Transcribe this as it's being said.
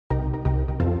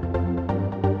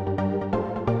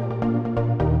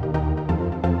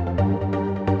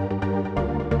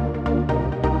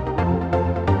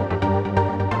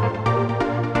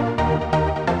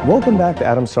Welcome back to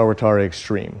Saruwatari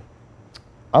Xtreme.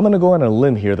 I'm going to go on a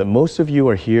limb here that most of you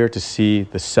are here to see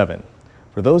the 7.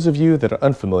 For those of you that are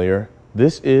unfamiliar,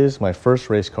 this is my first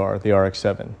race car, the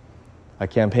RX-7. I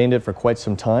campaigned it for quite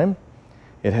some time.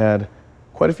 It had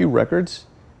quite a few records,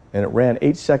 and it ran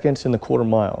 8 seconds in the quarter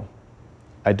mile.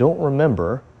 I don't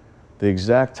remember the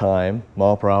exact time,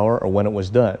 mile per hour, or when it was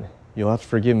done. You'll have to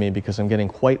forgive me because I'm getting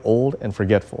quite old and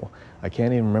forgetful. I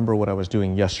can't even remember what I was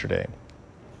doing yesterday.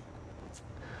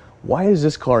 Why is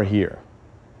this car here?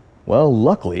 Well,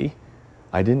 luckily,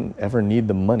 I didn't ever need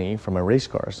the money for my race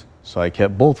cars, so I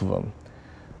kept both of them.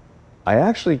 I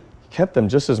actually kept them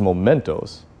just as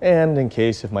mementos, and in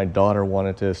case if my daughter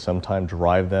wanted to sometime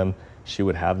drive them, she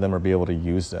would have them or be able to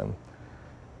use them.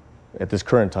 At this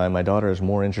current time, my daughter is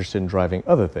more interested in driving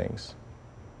other things.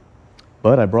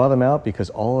 But I brought them out because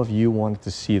all of you wanted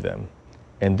to see them.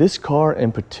 And this car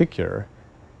in particular,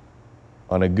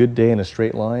 on a good day in a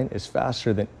straight line, is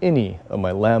faster than any of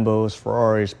my Lambos,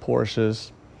 Ferraris,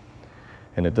 Porsches.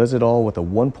 And it does it all with a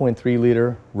 1.3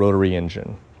 liter rotary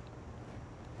engine.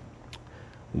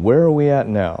 Where are we at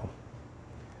now?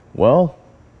 Well,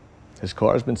 this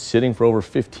car has been sitting for over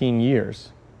 15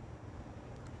 years.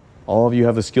 All of you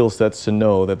have the skill sets to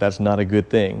know that that's not a good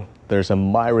thing. There's a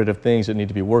myriad of things that need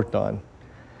to be worked on.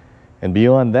 And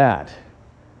beyond that,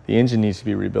 the engine needs to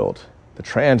be rebuilt. The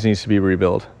trans needs to be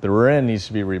rebuilt. The rear end needs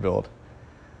to be rebuilt.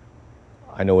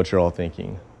 I know what you're all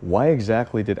thinking. Why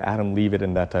exactly did Adam leave it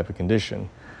in that type of condition?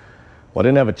 Well, I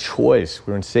didn't have a choice.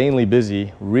 We were insanely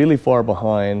busy, really far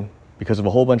behind because of a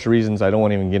whole bunch of reasons I don't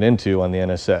want to even get into on the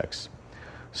NSX.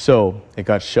 So it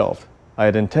got shelved. I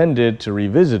had intended to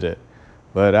revisit it,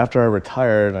 but after I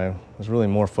retired, I was really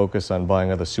more focused on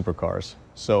buying other supercars.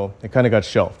 So it kind of got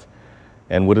shelved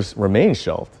and would have remained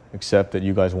shelved, except that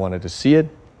you guys wanted to see it.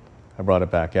 I brought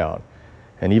it back out.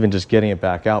 And even just getting it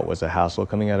back out was a hassle.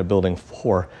 Coming out of building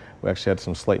 4, we actually had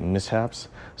some slight mishaps.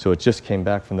 So it just came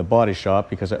back from the body shop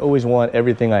because I always want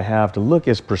everything I have to look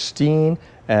as pristine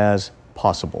as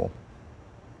possible.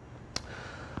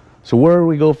 So where do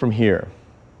we go from here?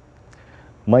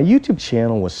 My YouTube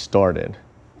channel was started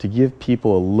to give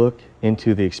people a look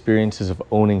into the experiences of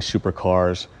owning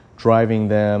supercars, driving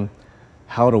them,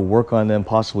 how to work on them,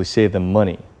 possibly save them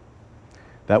money.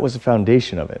 That was the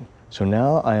foundation of it. So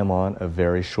now I am on a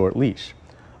very short leash.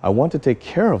 I want to take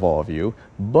care of all of you,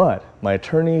 but my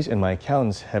attorneys and my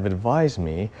accountants have advised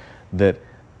me that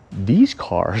these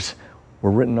cars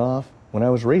were written off when I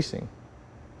was racing.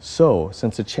 So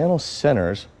since the channel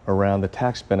centers around the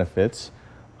tax benefits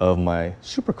of my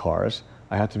supercars,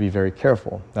 I have to be very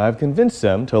careful. Now, I've convinced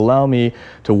them to allow me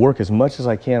to work as much as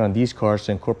I can on these cars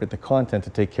to incorporate the content to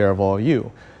take care of all of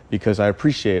you, because I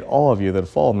appreciate all of you that have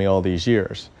followed me all these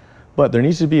years. But there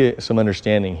needs to be some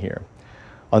understanding here.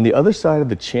 On the other side of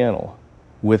the channel,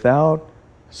 without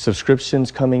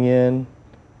subscriptions coming in,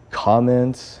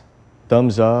 comments,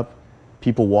 thumbs up,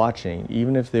 people watching,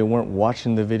 even if they weren't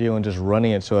watching the video and just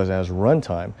running it so as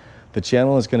runtime, the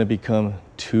channel is going to become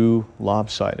too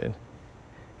lopsided.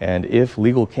 And if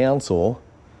legal counsel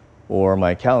or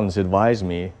my accountants advise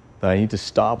me that I need to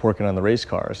stop working on the race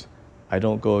cars, I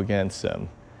don't go against them.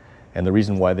 And the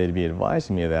reason why they'd be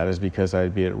advising me of that is because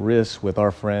I'd be at risk with our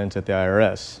friends at the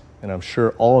IRS. And I'm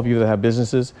sure all of you that have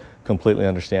businesses completely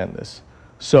understand this.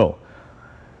 So,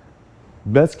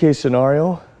 best case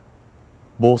scenario,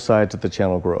 both sides of the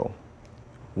channel grow.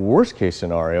 Worst case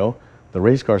scenario, the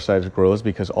race car side grows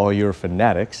because all you're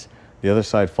fanatics, the other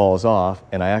side falls off,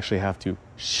 and I actually have to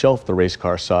shelf the race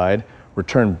car side,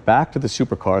 return back to the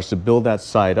supercars to build that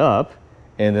side up,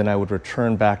 and then I would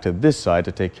return back to this side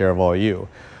to take care of all you,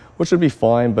 which would be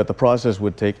fine, but the process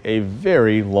would take a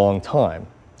very long time.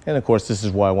 And of course, this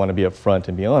is why I want to be upfront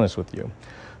and be honest with you.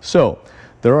 So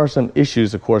there are some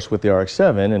issues, of course, with the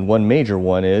RX-7, and one major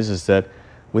one is that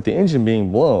with the engine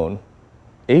being blown,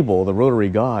 Abel, the rotary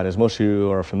god, as most of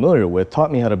you are familiar with,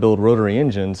 taught me how to build rotary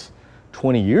engines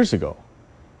 20 years ago.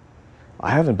 I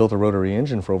haven't built a rotary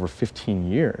engine for over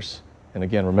 15 years. And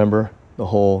again, remember the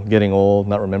whole getting old,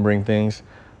 not remembering things?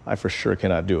 I for sure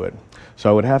cannot do it. So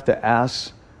I would have to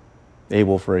ask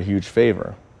Abel for a huge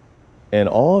favor. And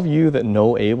all of you that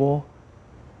know Abel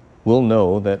will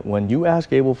know that when you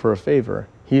ask Abel for a favor,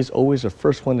 he is always the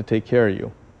first one to take care of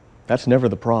you. That's never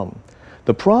the problem.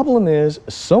 The problem is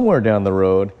somewhere down the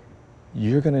road,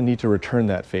 you're going to need to return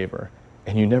that favor.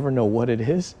 And you never know what it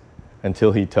is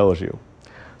until he tells you.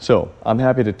 So I'm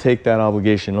happy to take that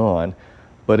obligation on,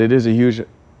 but it is a huge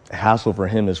hassle for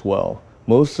him as well.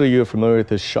 Most of you are familiar with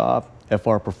this shop,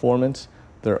 FR Performance.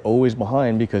 They're always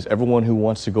behind because everyone who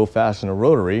wants to go fast in a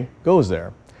rotary goes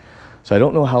there. So I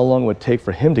don't know how long it would take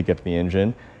for him to get to the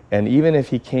engine, And even if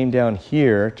he came down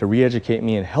here to re-educate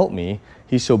me and help me,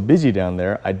 he's so busy down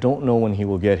there, I don't know when he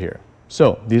will get here.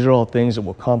 So these are all things that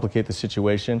will complicate the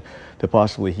situation that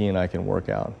possibly he and I can work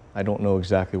out. I don't know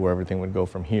exactly where everything would go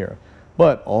from here.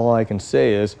 But all I can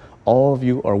say is all of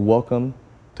you are welcome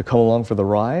to come along for the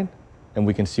ride, and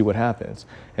we can see what happens.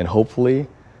 And hopefully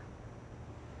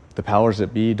the powers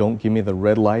that be don't give me the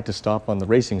red light to stop on the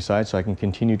racing side so I can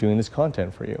continue doing this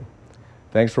content for you.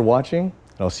 Thanks for watching,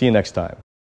 and I'll see you next time.